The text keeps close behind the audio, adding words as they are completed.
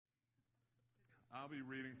I'll be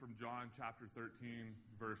reading from John chapter 13,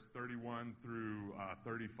 verse 31 through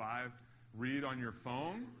 35. Read on your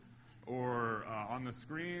phone or on the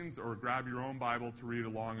screens, or grab your own Bible to read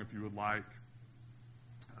along if you would like.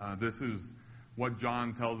 This is what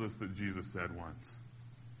John tells us that Jesus said once.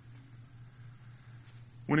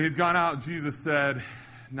 When he had gone out, Jesus said,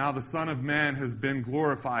 "Now the Son of Man has been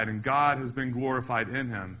glorified, and God has been glorified in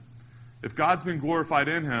him. If God's been glorified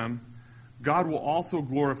in him, God will also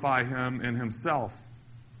glorify him in himself,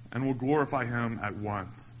 and will glorify him at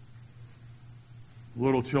once.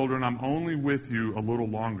 Little children, I'm only with you a little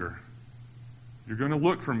longer. You're going to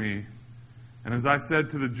look for me, and as I said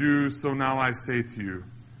to the Jews, so now I say to you,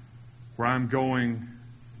 where I'm going,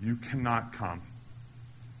 you cannot come.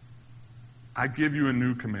 I give you a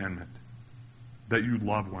new commandment, that you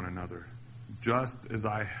love one another, just as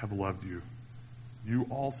I have loved you. You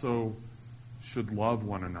also should love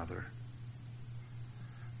one another.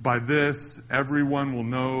 By this, everyone will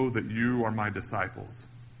know that you are my disciples,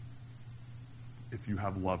 if you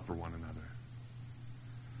have love for one another."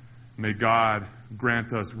 May God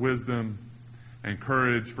grant us wisdom and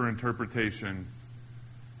courage for interpretation,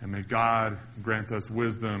 and may God grant us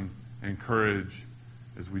wisdom and courage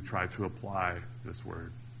as we try to apply this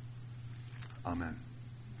word. Amen.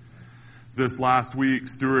 This last week,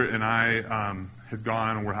 Stuart and I had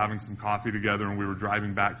gone and we're having some coffee together, and we were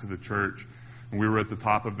driving back to the church. And we were at the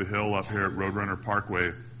top of the hill up here at Roadrunner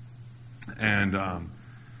Parkway. And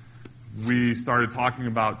we started talking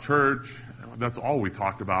about church. That's all we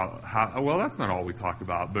talk about. Well, that's not all we talk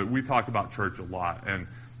about, but we talk about church a lot. And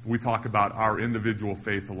we talk about our individual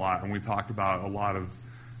faith a lot. And we talk about a lot of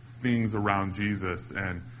things around Jesus.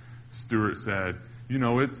 And Stuart said, you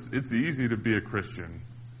know, it's easy to be a Christian.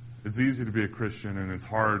 It's easy to be a Christian, and it's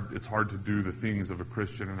hard to do the things of a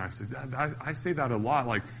Christian. And I said, I say that a lot.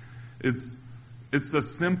 Like, it's a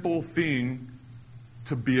simple thing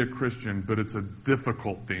to be a Christian, but it's a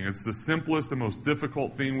difficult thing. It's the simplest and most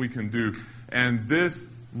difficult thing we can do. And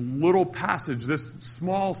this little passage, this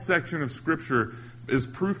small section of Scripture, is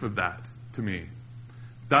proof of that to me.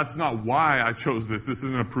 That's not why I chose this. This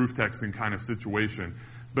isn't a proof texting kind of situation.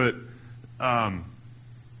 But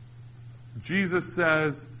Jesus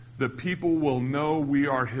says that people will know we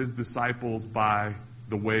are his disciples by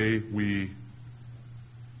the way we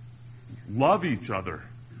love each other.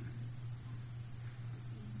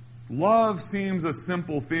 Love seems a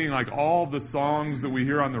simple thing, like all the songs that we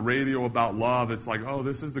hear on the radio about love. It's like, oh,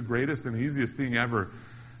 this is the greatest and easiest thing ever.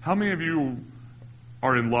 How many of you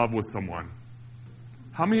are in love with someone?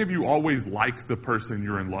 How many of you always like the person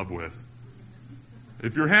you're in love with?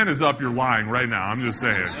 If your hand is up, you're lying right now. I'm just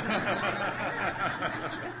saying.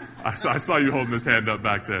 I saw you holding this hand up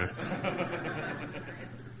back there.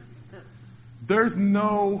 There's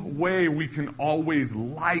no way we can always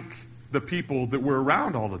like the people that we're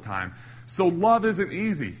around all the time. So love isn't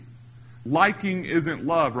easy. Liking isn't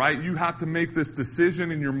love, right? You have to make this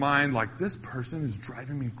decision in your mind, like, this person is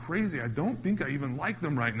driving me crazy. I don't think I even like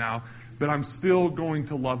them right now, but I'm still going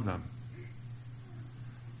to love them.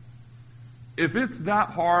 If it's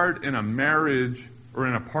that hard in a marriage or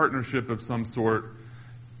in a partnership of some sort,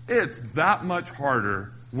 it's that much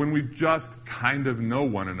harder when we just kind of know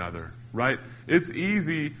one another. Right? It's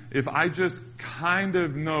easy if I just kind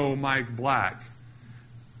of know Mike Black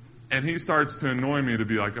and he starts to annoy me to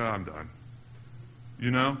be like, oh, I'm done.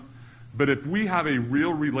 You know? But if we have a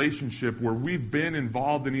real relationship where we've been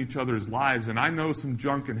involved in each other's lives, and I know some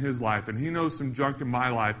junk in his life and he knows some junk in my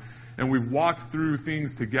life, and we've walked through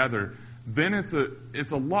things together, then it's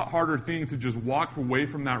a lot harder thing to just walk away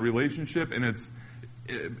from that relationship, and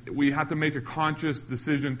we have to make a conscious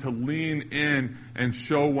decision to lean in and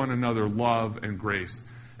show one another love and grace.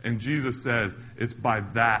 And Jesus says, it's by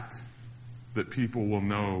that people will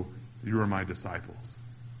know you are my disciples.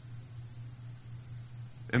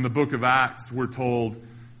 In the book of Acts, we're told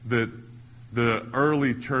that the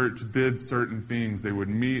early church did certain things. They would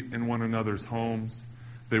meet in one another's homes.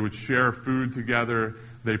 They would share food together.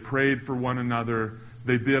 They prayed for one another.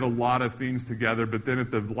 They did a lot of things together, but then at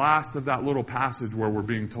the last of that little passage where we're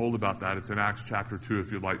being told about that, it's in Acts chapter 2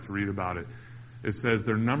 if you'd like to read about it, it says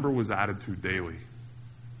their number was added to daily.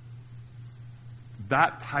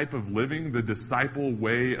 That type of living, the disciple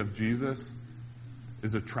way of Jesus,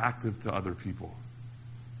 is attractive to other people.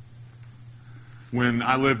 When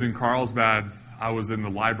I lived in Carlsbad, I was in the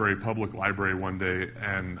library, public library one day,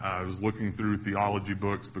 and I was looking through theology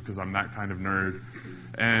books because I'm that kind of nerd.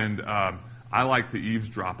 And I like to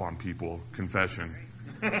eavesdrop on people, confession.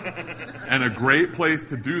 And a great place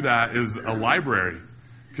to do that is a library.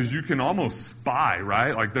 because you can almost spy,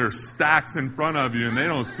 right? Like there's stacks in front of you and they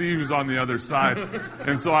don't see who's on the other side.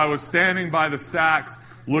 And so I was standing by the stacks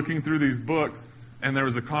looking through these books, and there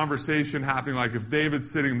was a conversation happening. Like if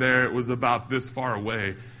David's sitting there, it was about this far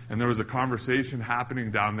away, and there was a conversation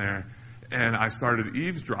happening down there, and I started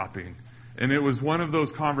eavesdropping. And it was one of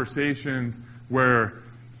those conversations where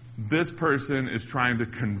this person is trying to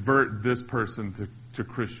convert this person to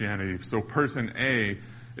Christianity. So person A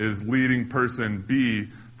is leading person B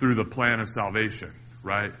through the plan of salvation,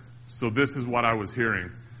 right? So this is what I was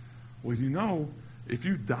hearing. Well, if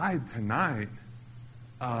you died tonight,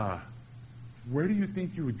 where do you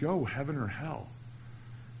think you would go, heaven or hell?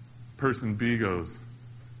 Person B goes,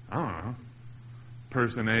 I don't know.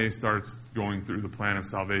 Person A starts going through the plan of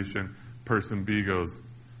salvation. Person B goes,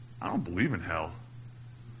 I don't believe in hell.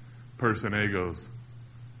 Person A goes,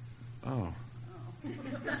 oh.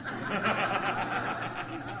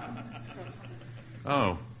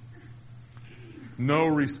 Oh. No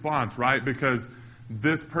response, right? Because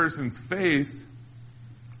this person's faith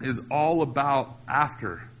is all about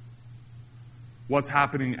after. What's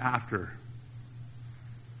happening after.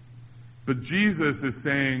 But Jesus is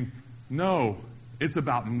saying, no, it's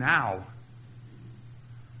about now.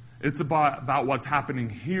 It's about what's happening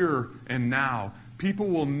here and now. People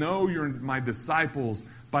will know you're my disciples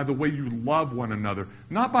by the way you love one another,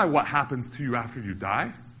 not by what happens to you after you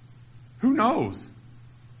die. Who knows?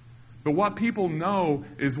 But what people know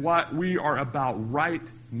is what we are about right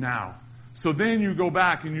now. So then you go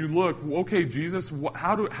back and you look, okay, Jesus,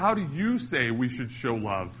 how do you say we should show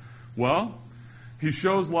love? Well, he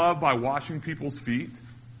shows love by washing people's feet,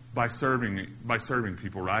 by serving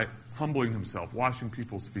people, right? Humbling himself, washing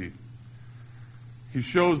people's feet. He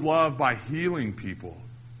shows love by healing people.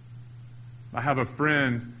 I have a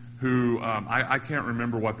friend who, I can't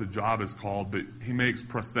remember what the job is called, but he makes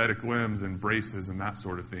prosthetic limbs and braces and that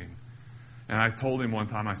sort of thing. And I told him one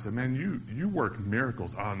time, I said, man, you work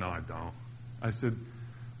miracles. Oh, no, I don't. I said,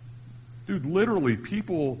 dude, literally,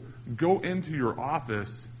 people go into your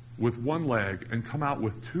office with one leg and come out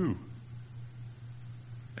with two.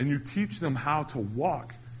 And you teach them how to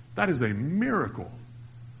walk. That is a miracle.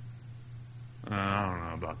 I don't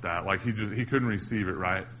know about that. Like he couldn't receive it,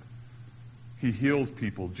 right? He heals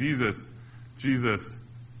people. Jesus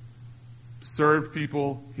served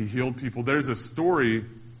people. He healed people. There's a story.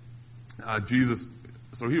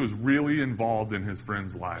 So he was really involved in his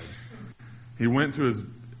friends' lives. He went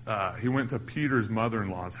to Peter's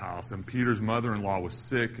mother-in-law's house, and Peter's mother-in-law was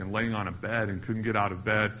sick and laying on a bed and couldn't get out of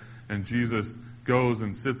bed. And Jesus goes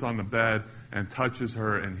and sits on the bed and touches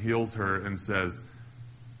her and heals her and says,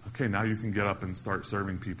 okay, now you can get up and start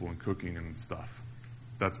serving people and cooking and stuff.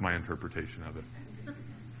 That's my interpretation of it.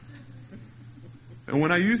 And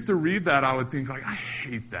when I used to read that, I would think, like, I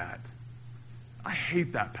hate that. I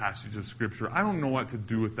hate that passage of Scripture. I don't know what to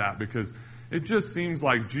do with that because it just seems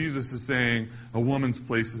like Jesus is saying a woman's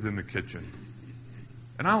place is in the kitchen.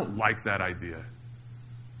 And I don't like that idea.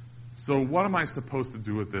 So what am I supposed to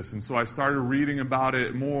do with this? And so I started reading about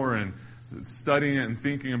it more and studying it and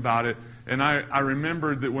thinking about it. And I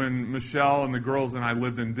remembered that when Michelle and the girls and I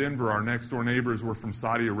lived in Denver, our next door neighbors were from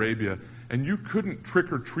Saudi Arabia. And you couldn't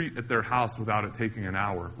trick or treat at their house without it taking an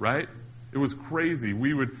hour, right? It was crazy.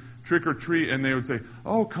 We would trick or treat and they would say,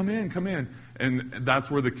 oh, come in. And that's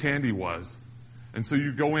where the candy was. And so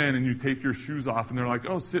you go in and you take your shoes off and they're like,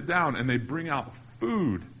 oh, sit down. And they bring out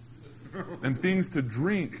food and things to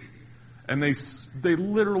drink. And they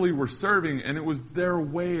literally were serving, and it was their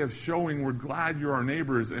way of showing we're glad you're our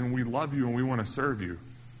neighbors and we love you and we want to serve you.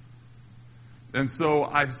 And so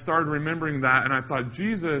I started remembering that, and I thought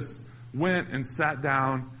Jesus went and sat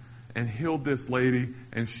down and healed this lady,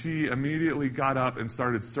 and she immediately got up and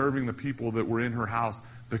started serving the people that were in her house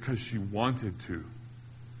because she wanted to.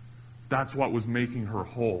 That's what was making her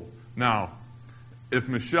whole. Now, if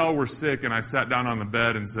Michelle were sick and I sat down on the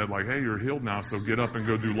bed and said, like, hey, you're healed now, so get up and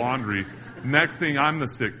go do laundry, next thing I'm the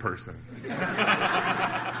sick person.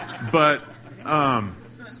 But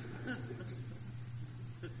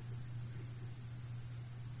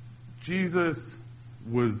Jesus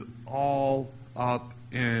was all up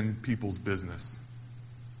in people's business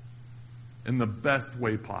in the best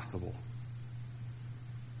way possible.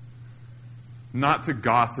 Not to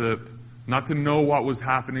gossip, not to know what was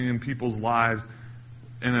happening in people's lives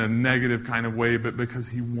in a negative kind of way, but because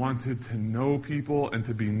he wanted to know people and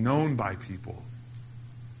to be known by people.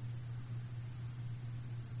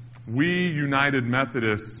 We United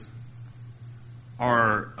Methodists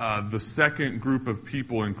are the second group of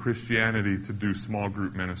people in Christianity to do small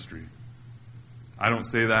group ministry. I don't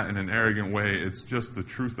say that in an arrogant way. It's just the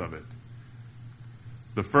truth of it.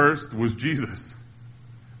 The first was Jesus.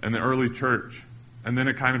 and the early church. And then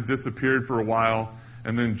it kind of disappeared for a while.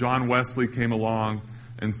 And then John Wesley came along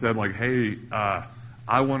and said, like, hey,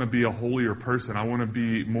 I want to be a holier person. I want to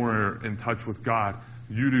be more in touch with God.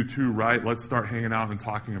 You do too, right? Let's start hanging out and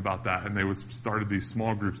talking about that. And they started these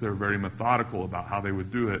small groups. They were very methodical about how they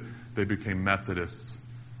would do it. They became Methodists.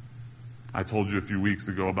 I told you a few weeks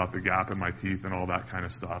ago about the gap in my teeth and all that kind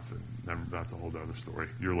of stuff. And then that's a whole other story.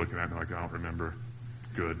 You're looking at me like I don't remember.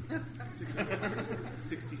 Good.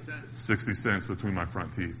 60 cents. 60 cents between my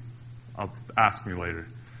front teeth. Ask me later.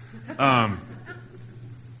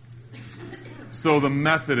 So the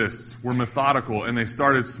Methodists were methodical, and they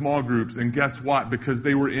started small groups. And guess what? Because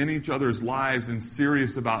they were in each other's lives and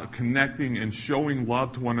serious about connecting and showing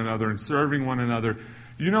love to one another and serving one another.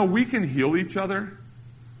 You know, we can heal each other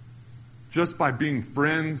just by being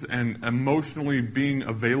friends and emotionally being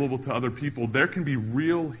available to other people. There can be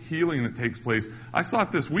real healing that takes place. I saw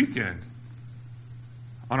it this weekend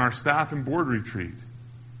on our staff and board retreat.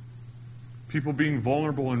 People being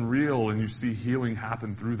vulnerable and real, and you see healing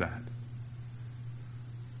happen through that.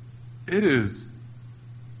 It is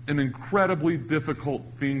an incredibly difficult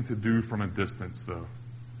thing to do from a distance, though.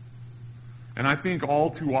 And I think all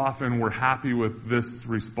too often we're happy with this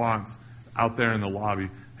response out there in the lobby.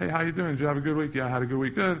 Hey, how you doing? Did you have a good week? Yeah, I had a good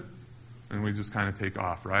week. Good. And we just kind of take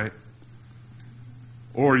off, right?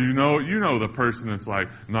 Or you know the person that's like,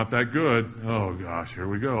 not that good. Oh gosh, here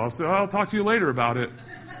we go. I'll talk to you later about it.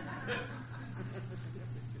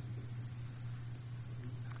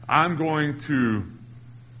 I'm going to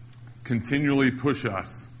continually push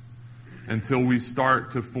us until we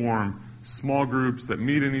start to form small groups that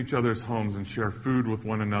meet in each other's homes and share food with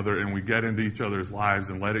one another, and we get into each other's lives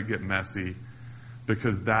and let it get messy,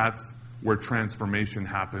 because that's where transformation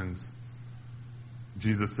happens.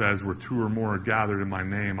 Jesus says, where two or more are gathered in my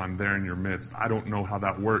name, I'm there in your midst. I don't know how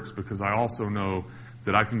that works, because I also know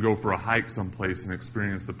that I can go for a hike someplace and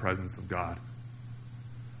experience the presence of God.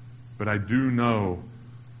 But I do know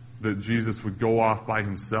that Jesus would go off by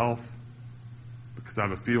himself, because I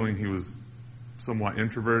have a feeling he was somewhat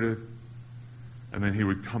introverted, and then he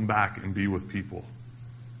would come back and be with people.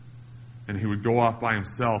 And he would go off by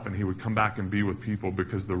himself, and he would come back and be with people,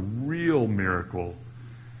 because the real miracle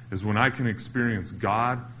is when I can experience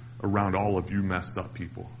God around all of you messed up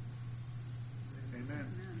people. Amen.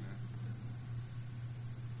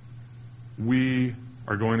 We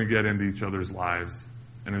are going to get into each other's lives.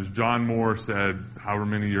 And as John Moore said however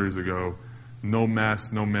many years ago, no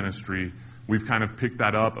mess, no ministry. We've kind of picked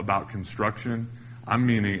that up about construction. I'm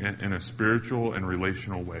meaning in a spiritual and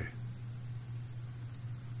relational way.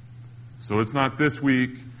 So it's not this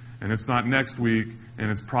week, and it's not next week,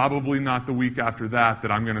 and it's probably not the week after that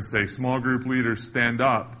I'm going to say, small group leaders, stand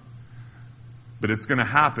up. But it's going to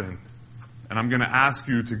happen. And I'm going to ask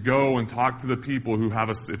you to go and talk to the people who have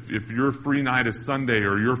if your free night is Sunday,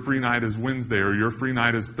 or your free night is Wednesday, or your free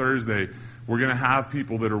night is Thursday, we're going to have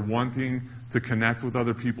people that are wanting to connect with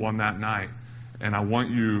other people on that night. And I want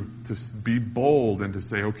you to be bold and to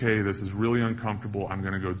say, okay, this is really uncomfortable. I'm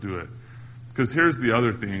going to go do it. Because here's the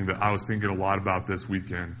other thing that I was thinking a lot about this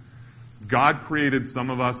weekend. God created some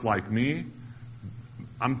of us like me.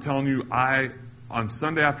 I'm telling you, on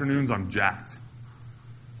Sunday afternoons, I'm jacked.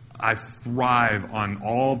 I thrive on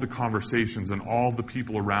all the conversations and all the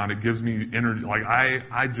people around. It gives me energy. Like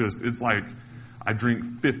it's like I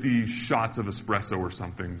drink 50 shots of espresso or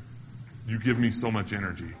something. You give me so much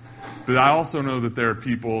energy. But I also know that there are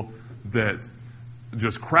people that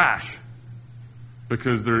just crash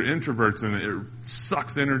because they're introverts and it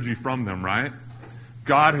sucks energy from them, right?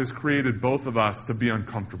 God has created both of us to be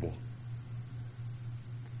uncomfortable.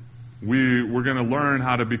 We're going to learn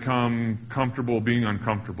how to become comfortable being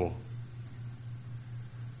uncomfortable.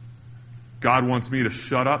 God wants me to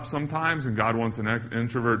shut up sometimes, and God wants an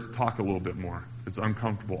introvert to talk a little bit more. It's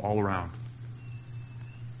uncomfortable all around.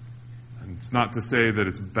 And it's not to say that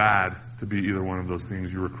it's bad to be either one of those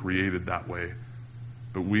things. You were created that way.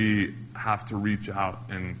 But we have to reach out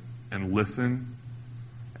and listen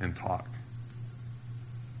and talk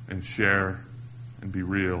and share and be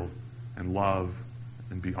real and love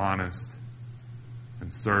and be honest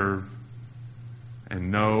and serve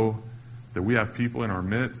and know that we have people in our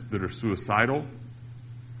midst that are suicidal.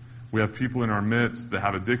 We have people in our midst that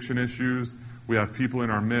have addiction issues. We have people in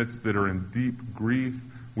our midst that are in deep grief.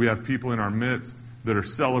 We have people in our midst that are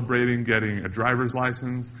celebrating getting a driver's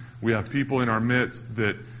license. We have people in our midst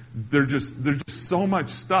that there's just so much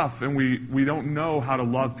stuff, and we don't know how to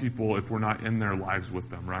love people if we're not in their lives with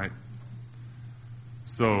them, right?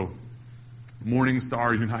 So, Morning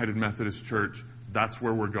Star United Methodist Church, that's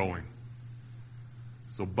where we're going.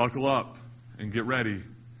 So buckle up and get ready.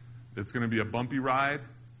 It's going to be a bumpy ride,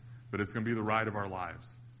 But it's going to be the ride of our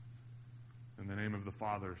lives. In the name of the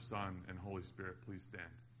Father, Son, and Holy Spirit, please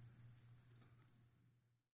stand.